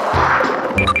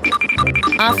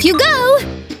 Off you go!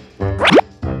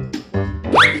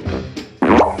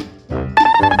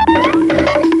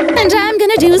 And I'm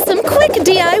gonna do some quick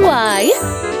DIY.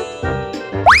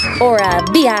 Or a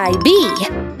BIB.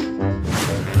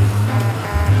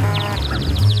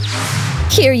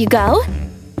 Here you go.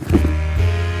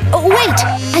 Oh, wait!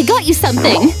 I got you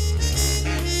something!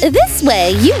 This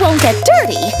way you won't get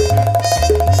dirty.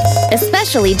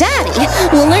 Especially Daddy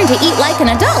will learn to eat like an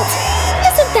adult.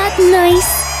 Isn't that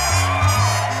nice?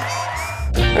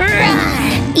 Rawr!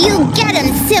 You get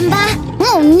him, Simba!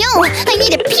 Oh no! I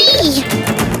need to pee!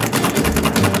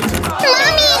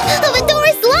 Mommy! The door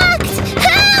is locked!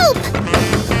 Help!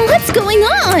 What's going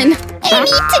on? I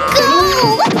need to go!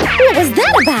 What was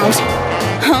that about?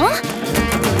 Huh?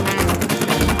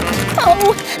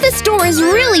 Oh, this door is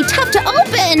really tough to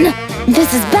open!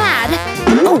 This is bad!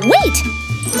 Oh, wait!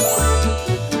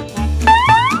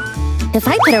 If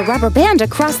I put a rubber band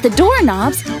across the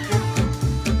doorknobs,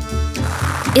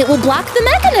 it will block the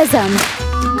mechanism!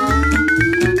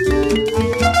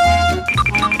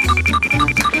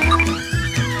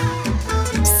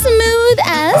 Smooth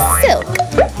as silk!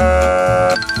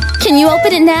 Can you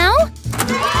open it now?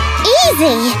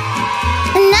 Easy!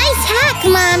 Nice hack,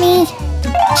 Mommy!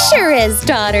 Sure is,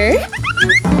 daughter!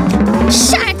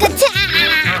 Shark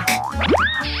attack!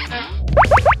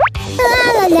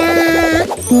 La la la!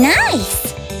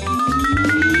 Nice!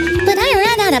 But I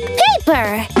ran out of paper!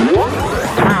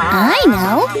 I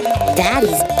know!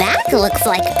 Daddy's back looks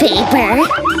like paper!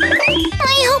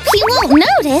 I hope he won't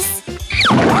notice!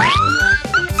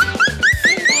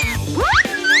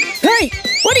 Hey!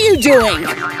 What are you doing?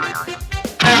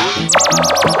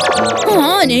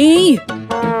 Honey!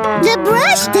 The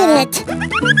brush did it!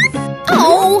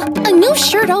 Oh, a new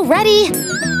shirt already?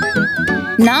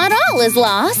 Not all is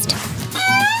lost.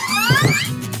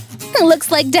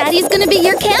 Looks like Daddy's gonna be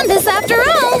your canvas after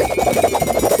all.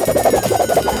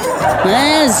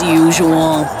 As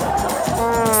usual.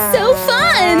 So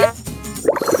fun!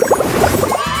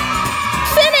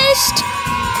 Finished!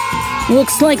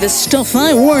 Looks like the stuff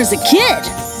I wore as a kid.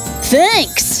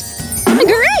 Thanks!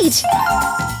 Great!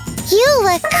 You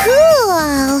look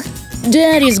cool!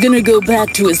 Daddy's gonna go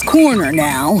back to his corner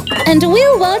now. And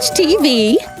we'll watch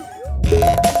TV.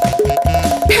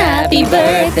 Happy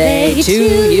birthday to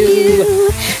you.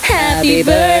 Happy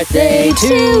birthday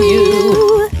to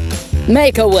you.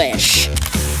 Make a wish.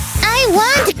 I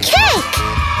want cake!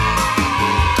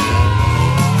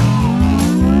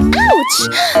 Ouch!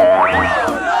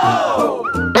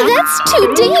 That's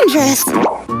too dangerous.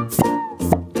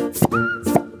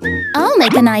 I'll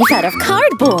make a knife out of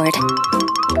cardboard.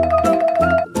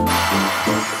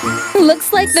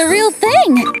 Looks like the real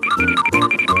thing.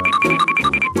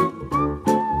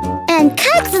 And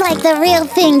cuts like the real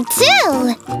thing,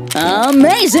 too!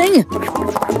 Amazing!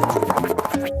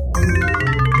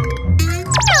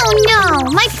 Oh no!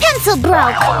 My pencil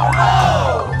broke!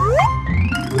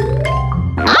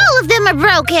 them are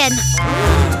broken.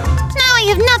 Now I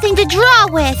have nothing to draw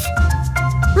with.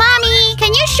 Mommy,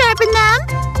 can you sharpen them?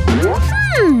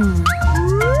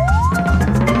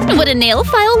 Would a nail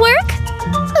file work?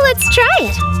 Let's try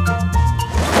it.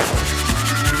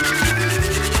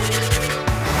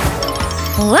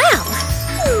 Wow!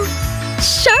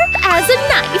 Sharp as a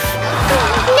knife.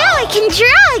 Now I can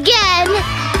draw again.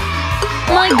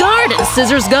 My garden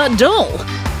scissors got dull.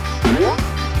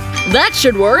 That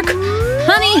should work.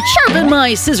 Honey, sharpen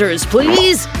my scissors,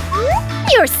 please.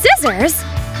 Your scissors?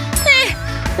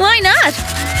 Why not?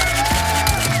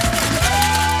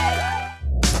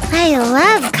 I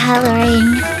love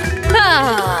coloring.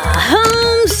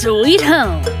 Home sweet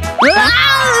home.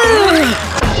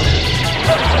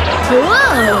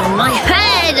 Whoa, my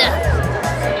head!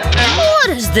 What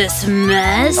is this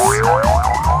mess?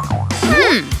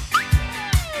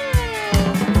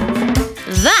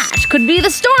 That could be the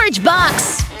storage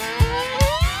box.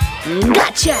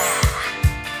 Gotcha!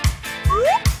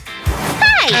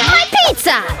 Hey, my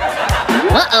pizza!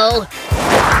 Uh-oh.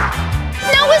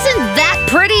 Now isn't that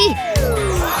pretty?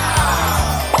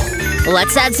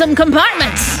 Let's add some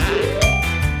compartments.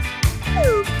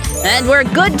 And we're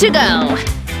good to go.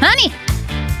 Honey,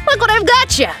 look what I've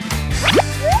got you.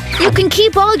 You can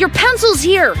keep all your pencils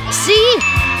here, see?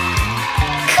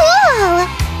 Cool!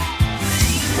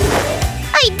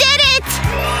 I did it!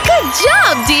 Good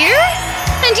job, dear!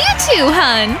 And you too,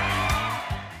 hun!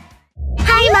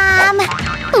 Hi, Mom!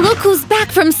 Look who's back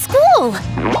from school!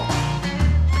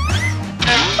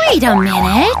 Wait a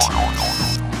minute!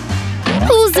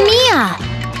 Who's Mia?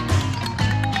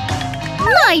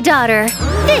 My daughter!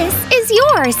 This is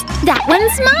yours! That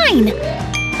one's mine!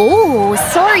 Oh,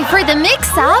 sorry for the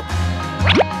mix-up!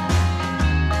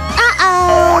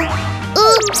 Uh-oh!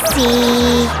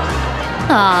 Oopsie!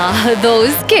 Ah,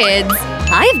 those kids!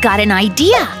 I've got an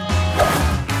idea!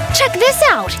 Check this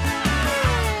out!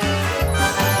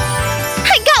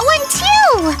 I got one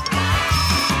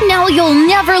too! Now you'll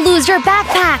never lose your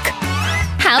backpack!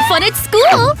 Have fun at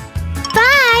school!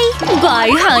 Bye!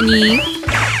 Bye, honey!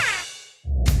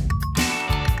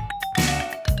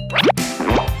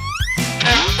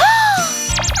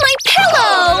 My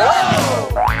pillow!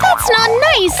 That's not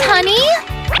nice, honey!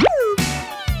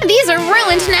 These are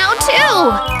ruined now,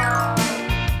 too!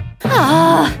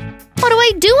 What do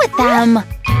I do with them?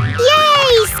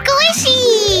 Yay!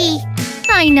 Squishy!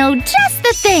 I know just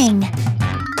the thing!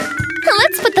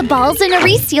 Let's put the balls in a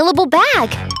resealable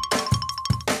bag.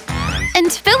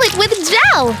 And fill it with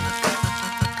gel!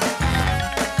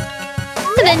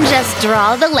 Then just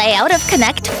draw the layout of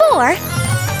Connect 4.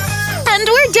 And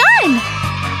we're done!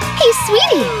 Hey,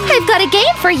 sweetie, I've got a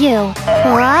game for you!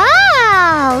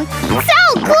 Wow!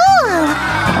 So cool!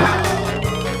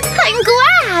 I'm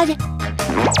glad!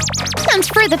 And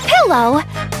for the pillow,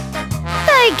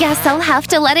 I guess I'll have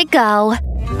to let it go.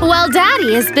 While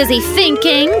Daddy is busy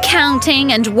thinking,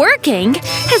 counting, and working,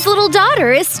 his little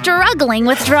daughter is struggling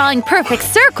with drawing perfect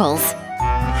circles.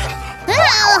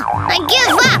 I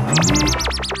give up!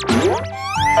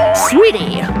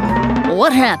 Sweetie,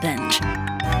 what happened?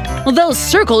 Well, those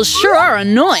circles sure are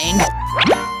annoying.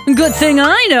 Good thing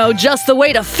I know just the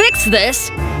way to fix this.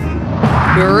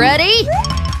 You ready?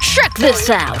 Check this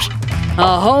out.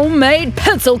 A homemade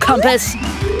pencil compass.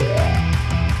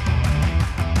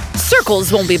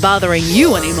 Circles won't be bothering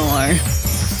you anymore.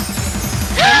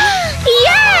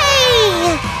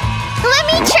 Yay! Let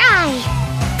me try!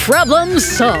 Problem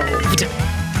solved.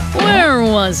 Where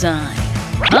was I?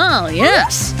 Oh,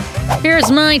 yes. Here's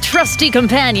my trusty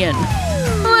companion.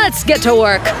 Let's get to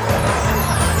work.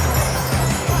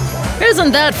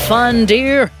 Isn't that fun,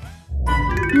 dear?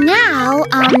 Now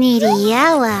I'll need a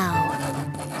yellow.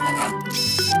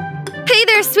 Hey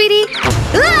there, sweetie!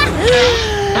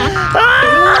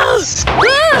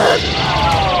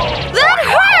 That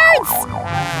hurts!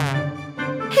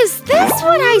 Is this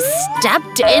what I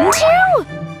stepped into?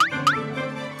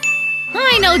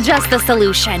 I know just the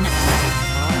solution.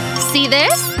 See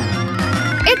this?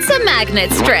 It's a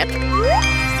magnet strip.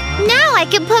 Now I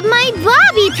can put my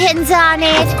bobby pins on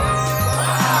it.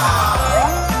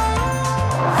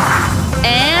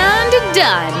 And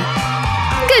done.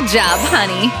 Good job,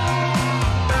 honey.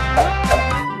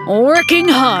 Working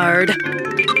hard.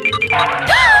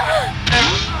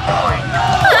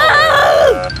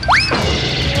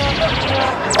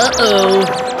 Uh-oh.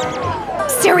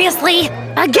 Seriously?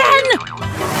 Again?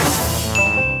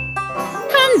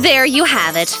 And there you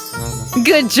have it.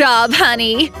 Good job,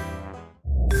 honey.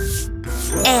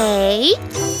 A.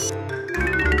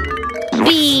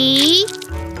 B.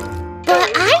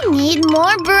 But I need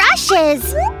more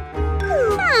brushes.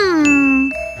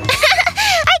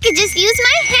 I could just use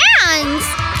my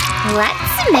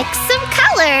Let's mix some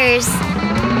colors.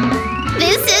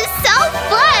 This is so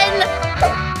fun!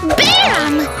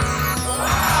 Bam!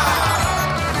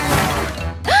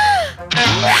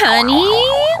 Honey?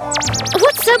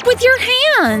 What's up with your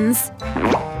hands?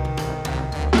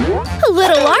 A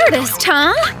little artist,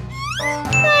 huh?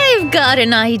 I've got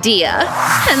an idea.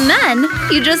 And then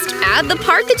you just add the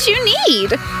part that you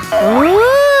need.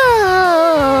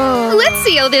 Ooh! Let's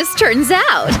see how this turns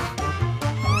out.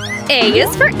 A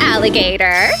is for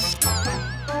alligator.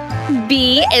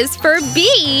 B is for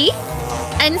bee.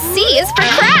 And C is for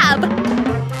crab.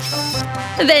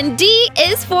 Then D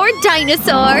is for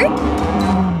dinosaur.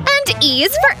 And E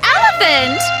is for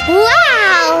elephant.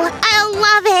 Wow! I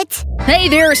love it! Hey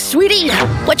there, sweetie!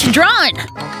 What you drawing?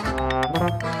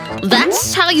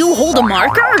 That's how you hold a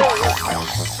marker?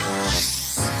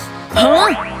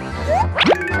 Huh?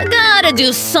 I gotta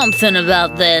do something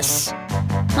about this.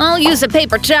 I'll use a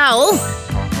paper towel.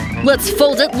 Let's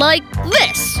fold it like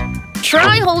this.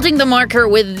 Try holding the marker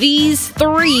with these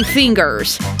 3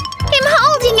 fingers. I'm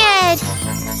holding it!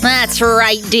 That's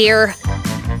right, dear.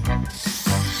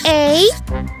 A,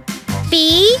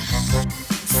 B,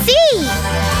 C.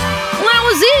 That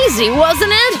was easy,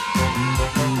 wasn't it?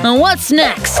 And what's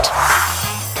next?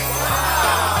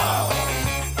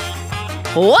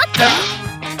 What the?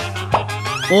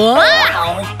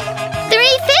 Wow!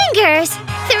 3 fingers!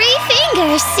 3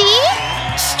 fingers, see?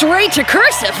 Straight to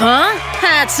cursive, huh?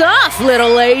 Hats off,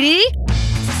 little lady!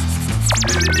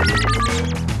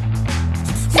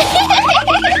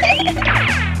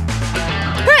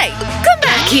 Hey, come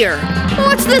back here!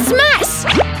 What's this mess?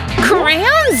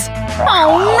 Crayons?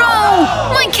 Oh no!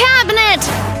 My cabinet!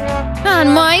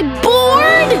 On my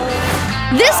board?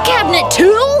 This cabinet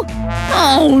too?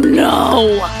 Oh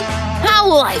no! How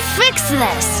will I fix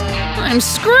this? I'm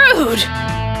screwed!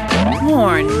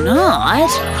 Or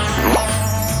not.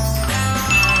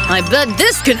 I bet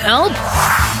this can help!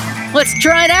 Let's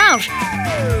try it out!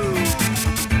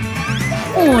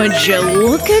 Would you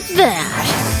look at that?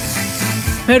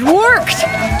 It worked!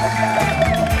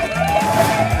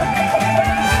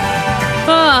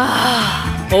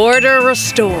 Ah, order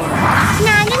restored.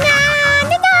 Na na na na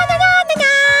na na na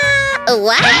na.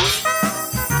 What?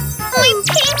 My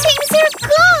paintings are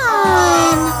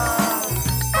gone!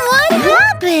 What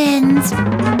happened?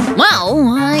 Well,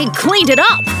 I cleaned it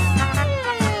up.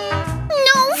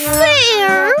 No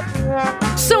fair!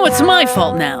 So it's my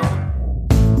fault now.